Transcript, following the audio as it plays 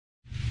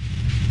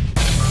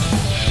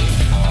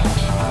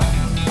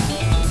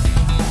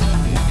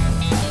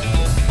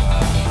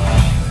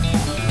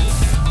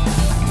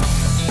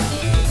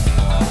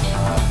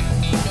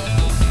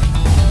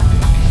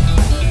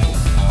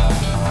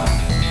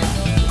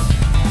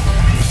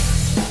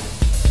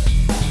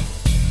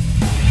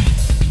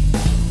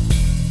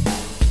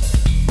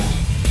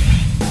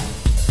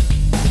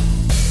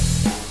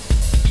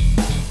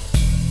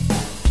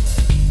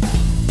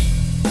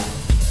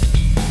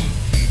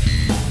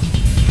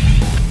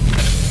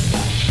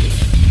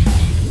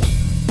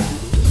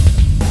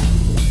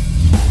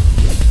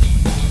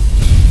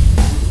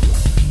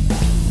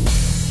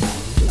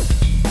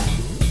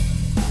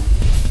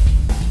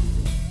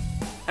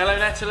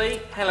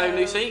Hello,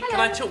 Lucy. Hello. Can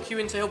I talk you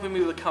into helping me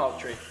with a card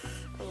trick?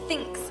 I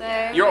think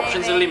so. Your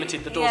options are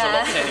limited. The doors are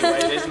locked anyway.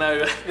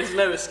 There's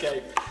no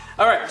escape.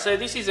 All right. So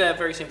this is a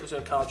very simple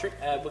sort of card trick.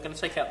 We're going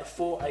to take out the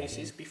 4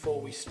 aces before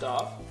we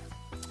start.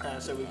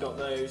 So we've got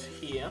those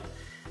here.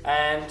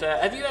 And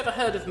have you ever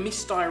heard of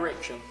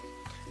misdirection?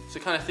 It's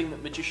the kind of thing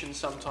that magicians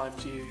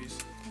sometimes use.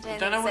 I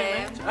don't know what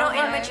it means? Not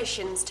in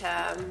magicians'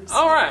 terms.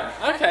 All right.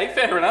 Okay.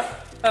 Fair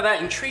enough. Oh,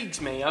 that intrigues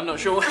me. I'm not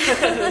sure.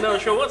 I'm not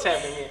sure what's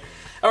happening here.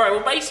 All right.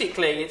 Well,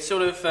 basically, it's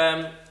sort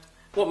of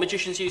what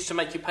magicians use to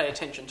make you pay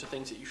attention to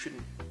things that you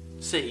shouldn't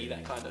see.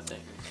 That kind of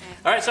thing. Okay.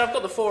 All right. So I've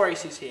got the 4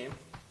 aces here.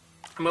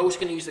 And we're also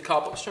going to use the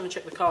card box. Trying to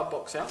check the card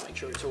box out. Make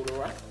sure it's all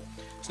right.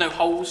 There's no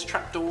holes,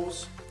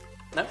 trapdoors.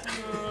 No.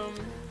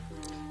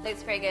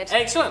 Looks pretty good.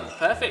 Excellent,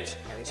 perfect.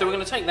 So we're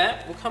going to take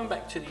that. We'll come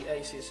back to the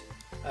aces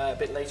a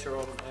bit later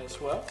on as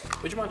well.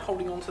 Would you mind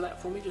holding on to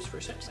that for me just for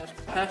a sec? That's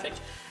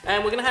perfect.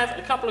 And we're going to have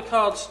a couple of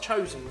cards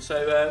chosen.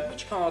 So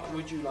which card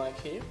would you like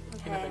here? You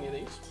can have any of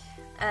these.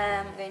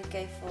 I'm going to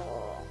go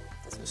for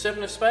this one.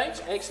 7 of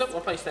spades. Excellent.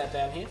 We'll place that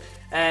down here.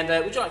 And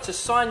would you like to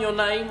sign your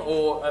name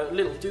or a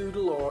little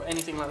doodle or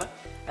anything like that?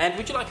 And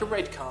would you like a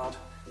red card?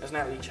 As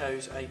Natalie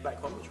chose a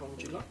black one. Which one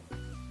would you like?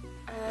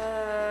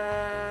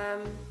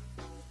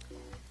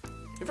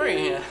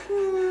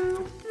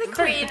 You're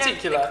very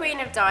particular. The Queen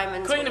of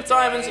Diamonds. Queen of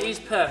Diamonds is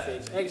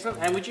perfect. Excellent.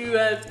 And would you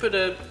put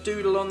a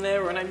doodle on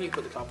there or a name? You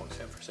put the card box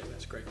down for a second.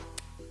 That's great.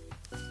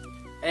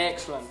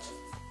 Excellent.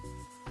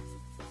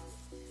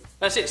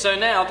 That's it. So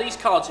now these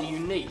cards are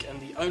unique and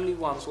the only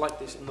ones like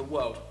this in the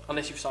world,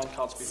 unless you've signed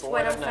cards before.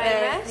 I don't know.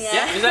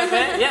 Yeah. Is that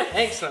fair? Yeah.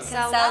 Excellent.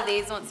 Sell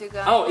these once we've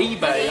gone. Oh,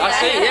 eBay. I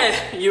see.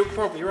 Yeah, you're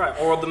probably right.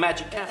 Or on the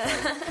Magic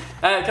Cafe.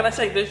 Can I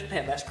take this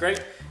pen? That's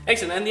great.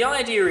 Excellent. And the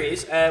idea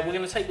is we're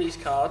going to take these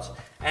cards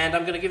and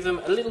I'm going to give them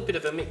a little bit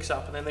of a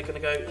mix-up and then they're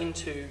going to go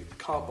into the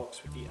card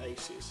box with the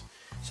aces.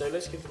 So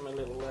let's give them a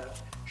little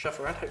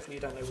shuffle around. Hopefully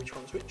you don't know which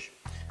one's which.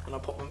 And I'll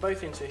pop them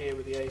both into here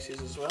with the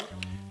aces as well.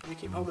 Can you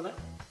keep hold of that?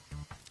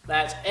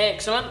 That's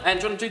excellent. And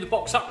do you want to do the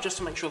box up just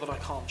to make sure that I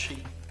can't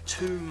cheat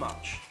too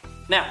much?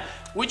 Now,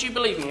 would you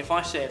believe me if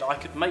I said I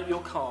could make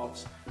your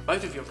cards,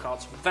 both of your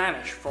cards,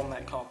 vanish from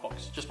that card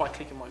box just by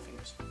clicking my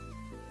fingers?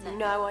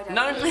 No, I don't.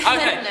 No?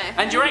 Okay. No.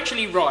 And you're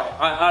actually right.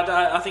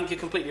 I think you're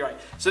completely right.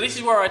 So this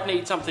is where I'd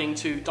need something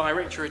to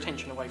direct your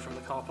attention away from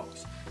the card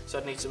box. So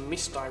I'd need some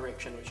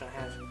misdirection, which I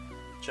have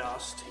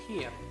just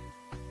here.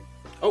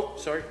 Oh,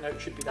 sorry. No,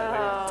 it should be that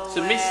way.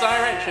 So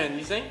misdirection,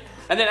 you see?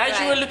 And then as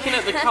you were looking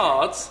at the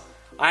cards,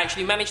 I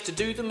actually managed to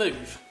do the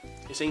move.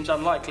 It seems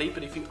unlikely,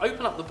 but if you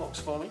open up the box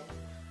for me,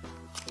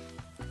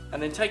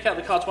 and then take out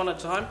the cards one at a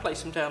time,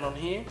 place them down on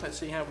here. Let's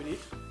see how we did.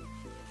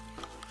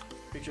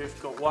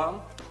 We've got 1.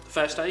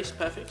 First ace,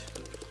 perfect.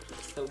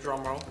 Little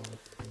drum roll.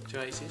 2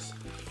 aces.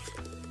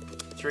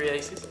 3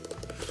 aces.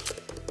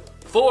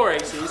 4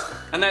 aces.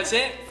 And that's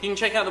it. You can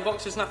check out the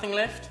box, there's nothing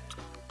left.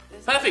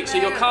 Perfect, so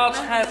your cards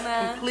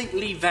have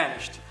completely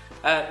vanished.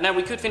 Now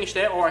we could finish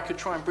there, or I could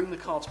try and bring the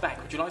cards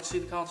back. Would you like to see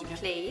the cards again?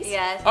 Please.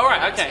 Yeah.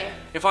 Alright, okay.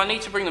 If I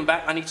need to bring them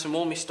back, I need some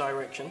more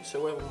misdirection.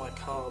 So where were my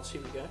cards?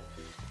 Here we go.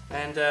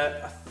 And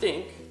I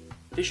think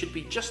this should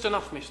be just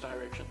enough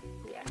misdirection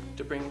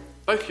to bring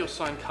both your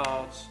signed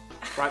cards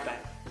right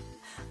back.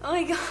 Oh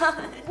my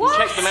god. What?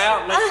 Check them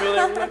out, make sure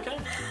they're all okay.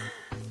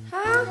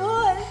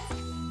 What?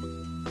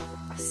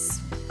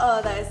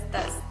 Oh,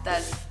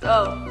 that's.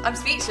 Oh, I'm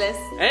speechless.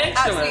 Excellent.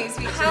 Absolutely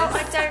speechless.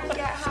 I don't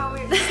get how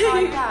it's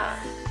like that.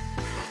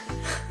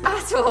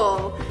 At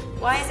all.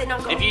 Why is it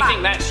not got If you back?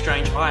 think that's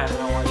strange, I have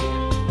no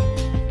idea.